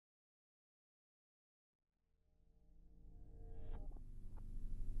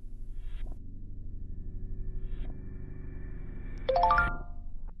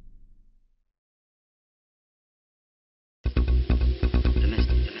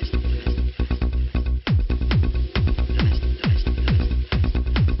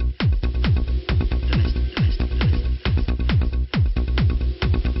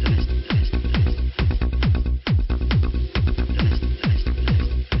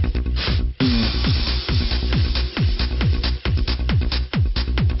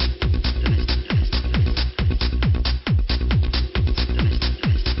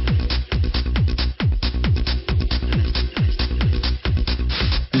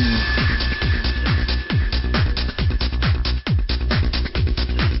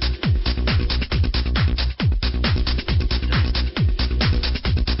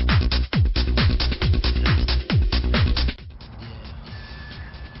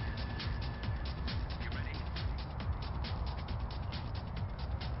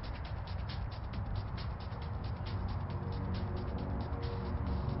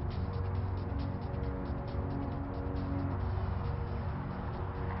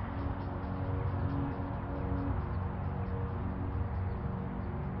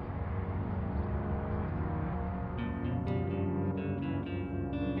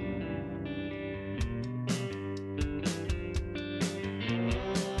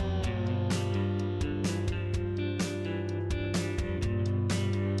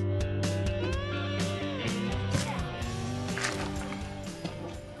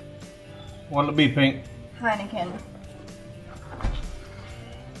What'll it be, Pink? Heineken.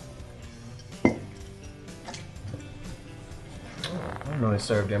 I don't know they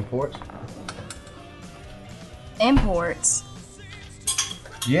served imports. Imports?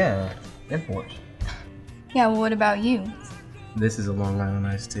 Yeah, imports. Yeah, well, what about you? This is a Long Island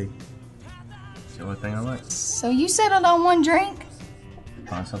iced tea. It's the only thing I like. So you settled on one drink?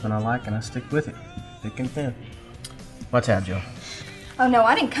 Find something I like and I stick with it. Thick and thin. My tab, Joe. Oh no,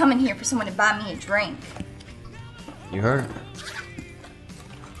 I didn't come in here for someone to buy me a drink. You heard?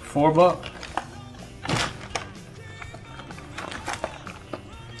 $4?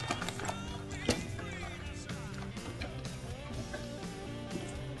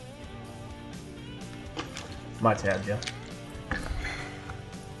 My tab, Joe.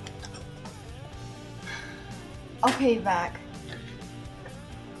 I'll pay you back.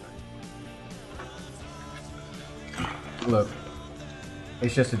 Look,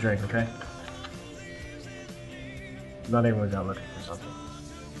 it's just a drink, okay? Not everyone's out looking for something.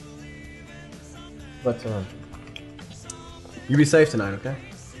 But, you be safe tonight, okay?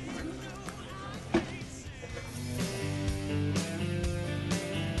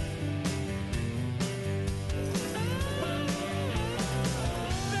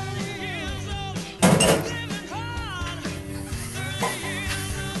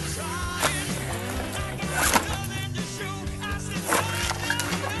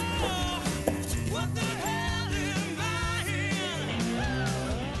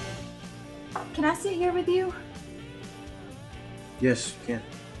 Can I sit here with you? Yes, you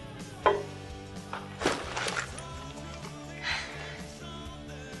can.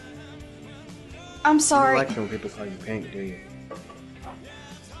 I'm You sorry. don't like when people call you Pink, do you?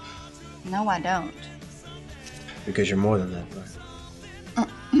 No, I don't. Because you're more than that, right?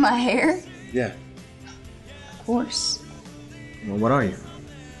 My hair? Yeah. Of course. Well, what are you?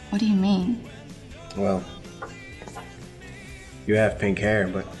 What do you mean? Well, you have pink hair,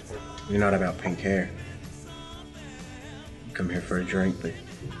 but you're not about pink hair. You come here for a drink, but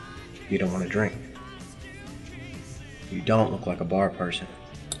you don't want to drink. You don't look like a bar person,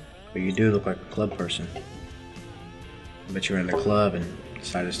 but you do look like a club person. But you're in the club and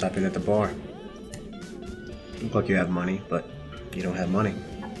decided to stop in at the bar. You look like you have money, but you don't have money.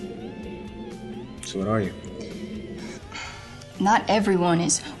 So what are you? Not everyone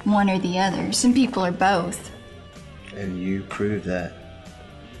is one or the other. Some people are both. And you prove that.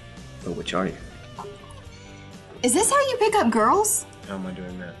 But which are you? Is this how you pick up girls? How am I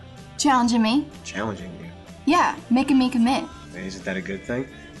doing that? Challenging me? Challenging you. Yeah, making me commit. Isn't that a good thing?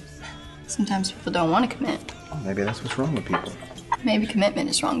 Sometimes people don't want to commit. Maybe that's what's wrong with people. Maybe commitment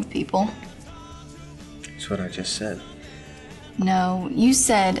is wrong with people. That's what I just said. No, you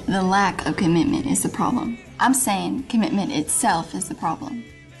said the lack of commitment is the problem. I'm saying commitment itself is the problem.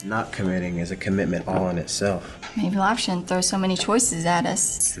 Not committing is a commitment all in itself. Maybe life shouldn't throw so many choices at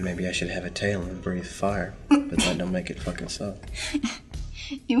us. Maybe I should have a tail and breathe fire, but that don't make it fucking so.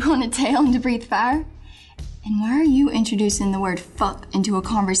 You want a tail and to breathe fire? And why are you introducing the word fuck into a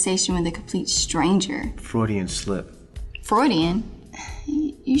conversation with a complete stranger? Freudian slip. Freudian?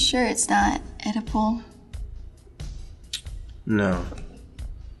 You sure it's not Oedipal? No.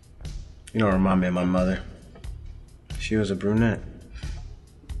 You don't remind me of my mother. She was a brunette.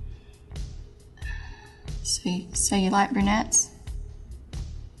 So you like brunettes?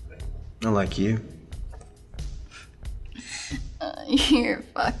 Not like you. You're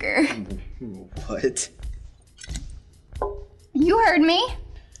a fucker. What? You heard me.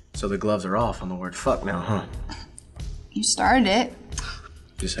 So the gloves are off on the word fuck now, huh? You started it.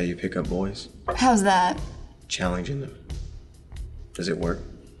 Just how you pick up boys? How's that? Challenging them. Does it work?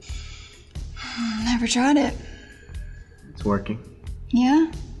 Never tried it. It's working.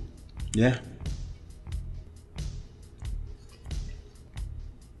 Yeah? Yeah.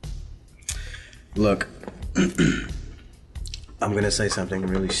 Look, I'm gonna say something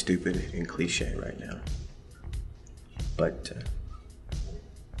really stupid and cliche right now. But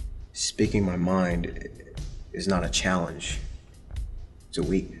speaking my mind is not a challenge. It's a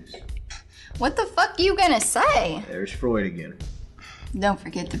weakness. What the fuck you gonna say? There's Freud again. Don't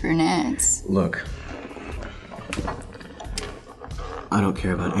forget the brunettes. Look, I don't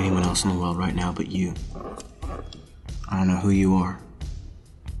care about anyone else in the world right now but you. I don't know who you are.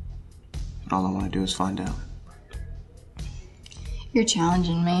 But all I want to do is find out. You're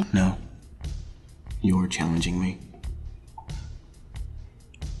challenging me. No. You're challenging me.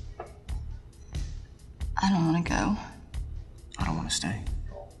 I don't want to go. I don't want to stay.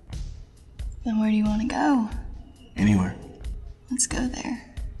 Then where do you want to go? Anywhere. Let's go there.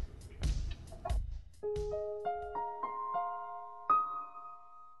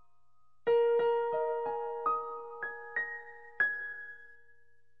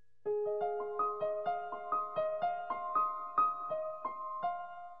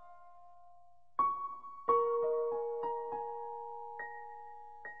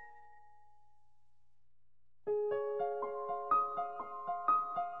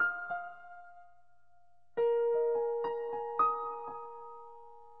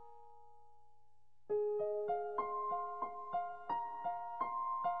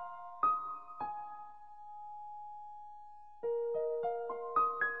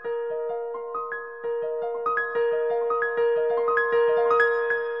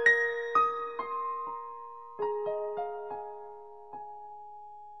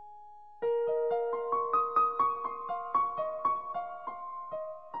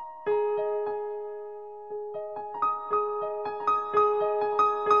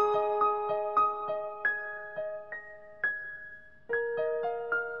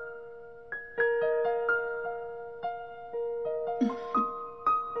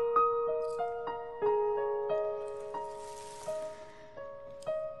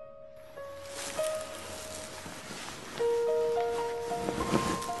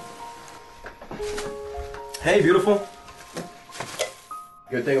 Hey, beautiful.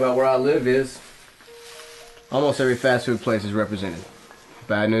 Good thing about where I live is almost every fast food place is represented.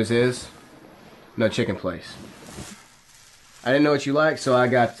 Bad news is no chicken place. I didn't know what you liked, so I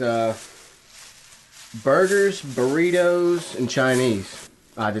got burgers, burritos, and Chinese.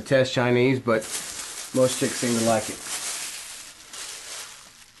 I detest Chinese, but most chicks seem to like it.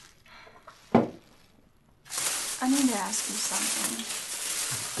 I need to ask you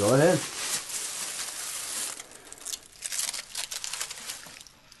something. Go ahead.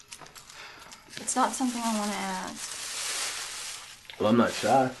 It's not something I want to ask. Well, I'm not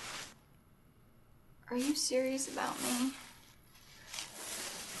shy. Are you serious about me?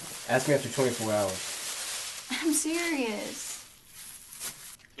 Ask me after 24 hours. I'm serious.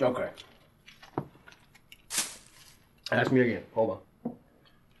 Okay. Ask me again. Hold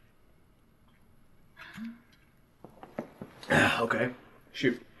on. Okay.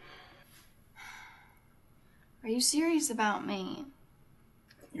 Shoot. Are you serious about me?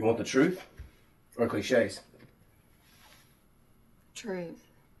 You want the truth or cliches? Truth.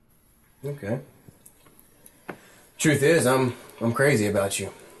 Okay. Truth is, I'm crazy about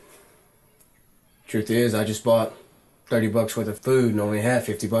you. Truth is, I just bought $30 worth of food and only had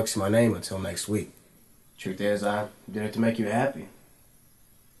 $50 in my name until next week. Truth is, I did it to make you happy.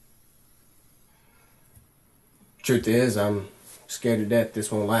 Truth is, I'm scared to death this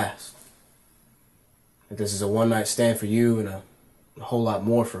won't last. That this is a one-night stand for you and a whole lot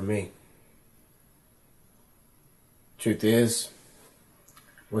more for me. Truth is,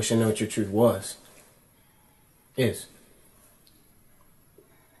 I wish I knew what your truth was. Is.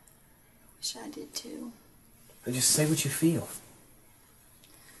 Wish I did too. But just say what you feel.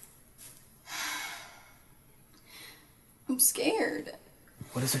 I'm scared.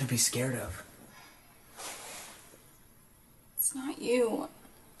 What is there to be scared of? It's not you.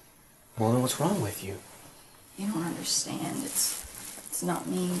 Well, then what's wrong with you? You don't understand. It's not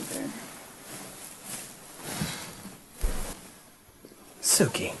me either.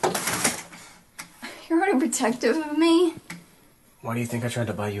 Suki. You're already protective of me. Why do you think I tried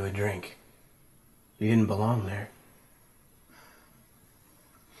to buy you a drink? You didn't belong there.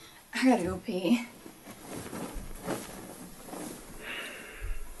 I gotta go pee.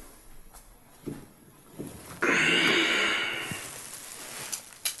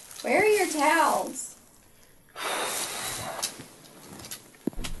 Where are your towels?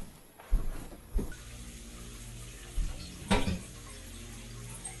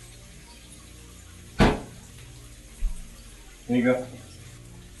 There you go.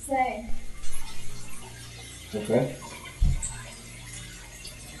 Say. Okay.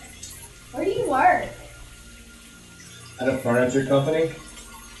 Where do you work? At a furniture company?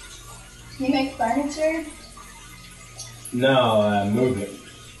 You make furniture? No, move it.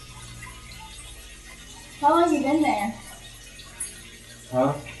 How long have you been there?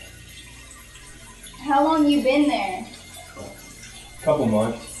 Huh? How long you been there? Couple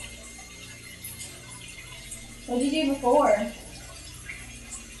months. What did you do before?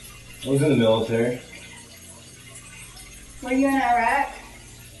 I was in the military. Were you in Iraq?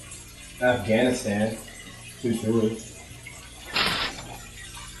 Afghanistan. 2 tours.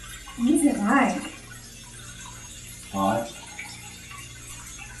 He's a guy. Hot.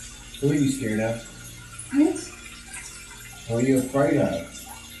 Who are you scared of? What? Who are you afraid of?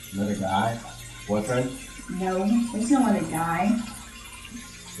 Another guy? Boyfriend? No, there's no other guy.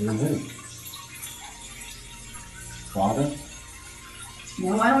 Then who? Father?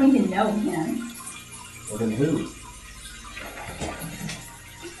 No, I don't even know him. Well, then who?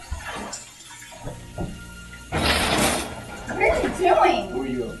 What are you doing? Who are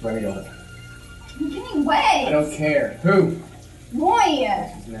you afraid of? I'm getting wet. I don't care. Who? Boy.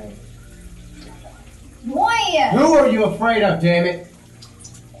 What's his name? Boy. Who are you afraid of, damn it?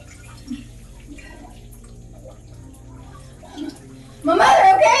 My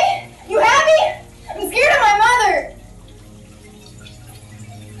mother, okay? You happy? I'm scared of my mother.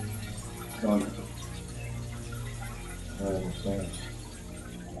 Don't. I don't understand.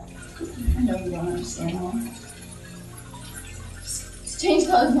 I know you don't understand, Mom. Just change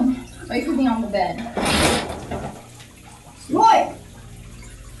clothes and wait for me on the bed. Roy!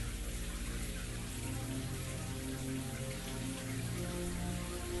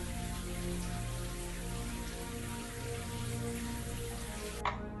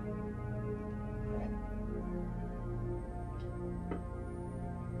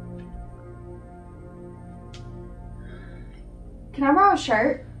 Can I borrow a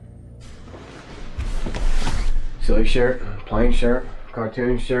shirt? Silly shirt, plain shirt,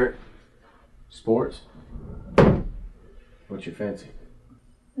 cartoon shirt, sports. What's your fancy?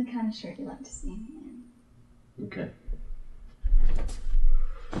 The kind of shirt you like to see me in. Okay.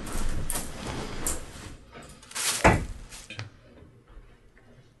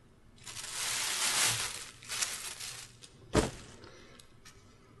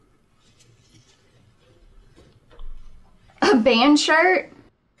 A band shirt?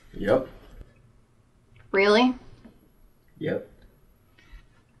 Yep. Really? Yep.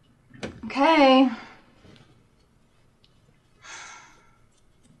 Okay.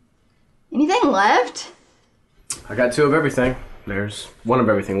 Anything left? I got 2 of everything. There's 1 of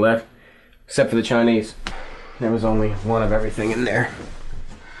everything left, except for the Chinese. There was only 1 of everything in there.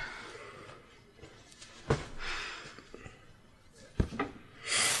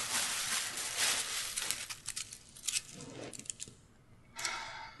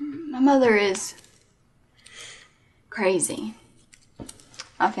 My mother is crazy.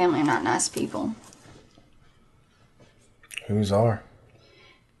 My family are not nice people. Whose are?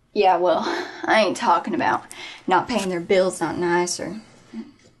 Yeah, well, I ain't talking about not paying their bills not nice, or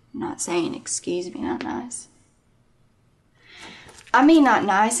not saying excuse me not nice. I mean not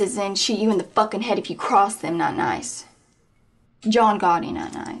nice as in shoot you in the fucking head if you cross them not nice. John Gotti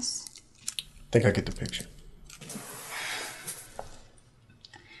not nice. I think I get the picture.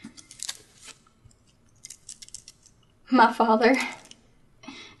 My father,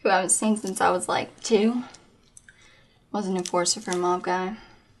 who I haven't seen since I was like 2, was an enforcer for a mob guy.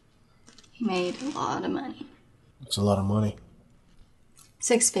 He made a lot of money. It's a lot of money.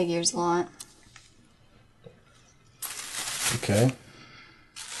 6 figures a lot. Okay.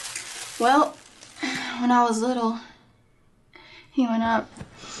 Well, when I was little, he went up.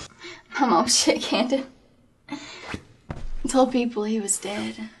 My mom shit-canned him. Told people he was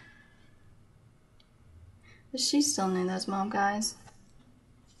dead. But she still knew those mob guys.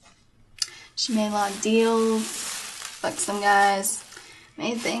 She made a lot of deals, fucked some guys,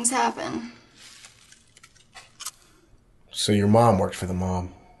 made things happen. So your mom worked for the mob?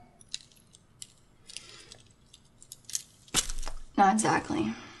 Not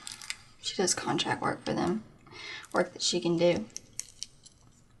exactly. She does contract work for them. Work that she can do.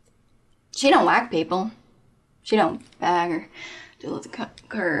 She don't whack people. She don't bag or deal with the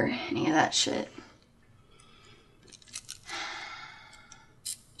or any of that shit.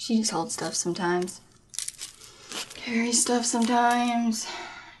 She just holds stuff sometimes. Carries stuff sometimes.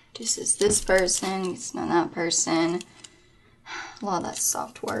 Just as this person, it's not that person. A lot of that's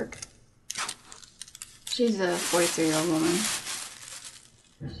soft work. She's a 43-year-old woman.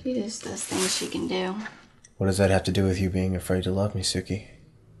 She just does things she can do. What does that have to do with you being afraid to love me, Suki?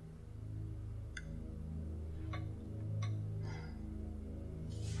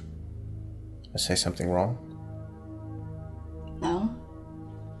 I say something wrong? No.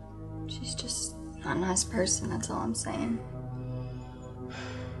 She's just not a nice person, that's all I'm saying.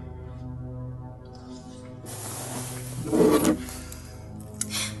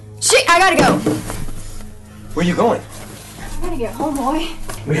 Shit, I gotta go! Where are you going? I gotta get home, boy.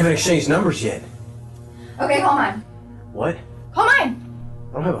 We haven't exchanged numbers yet. Okay, call mine. What? Call mine!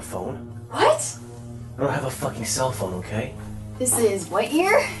 I don't have a phone. What? I don't have a fucking cell phone, okay? This is what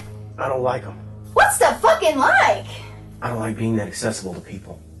year? I don't like them. What's the fucking like? I don't like being that accessible to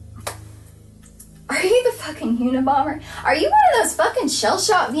people. Are you the fucking Unabomber? Are you one of those fucking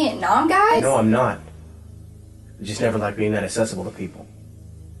shell-shocked Vietnam guys? No, I'm not. I just never like being that accessible to people.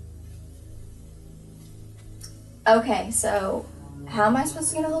 Okay, so how am I supposed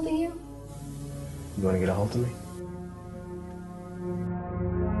to get a hold of you? You want to get a hold of me?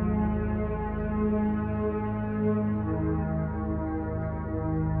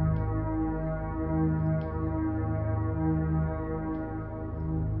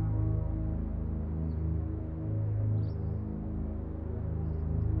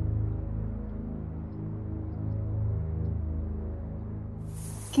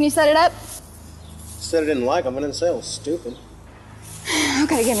 Can you set it up? Said I didn't like them. I didn't say I was stupid.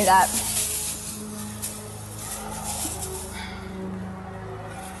 Okay, give me that.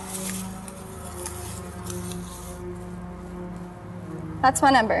 That's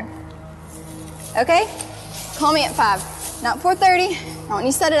my number. Okay? Call me at 5. Not 4:30. I want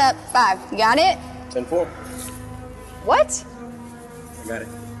you to set it up. 5. You got it? 10-4. What? I got it.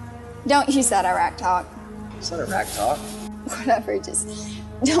 Don't use that Iraq talk. It's not a rack talk. Whatever, just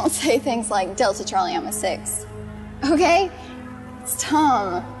don't say things like Delta Charlie, I'm a 6. Okay? It's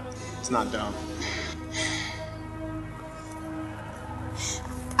Tom. It's not dumb.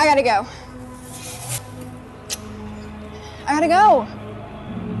 I gotta go. I gotta go.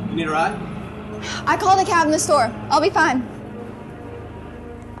 You need a ride? I called a cab in the store. I'll be fine.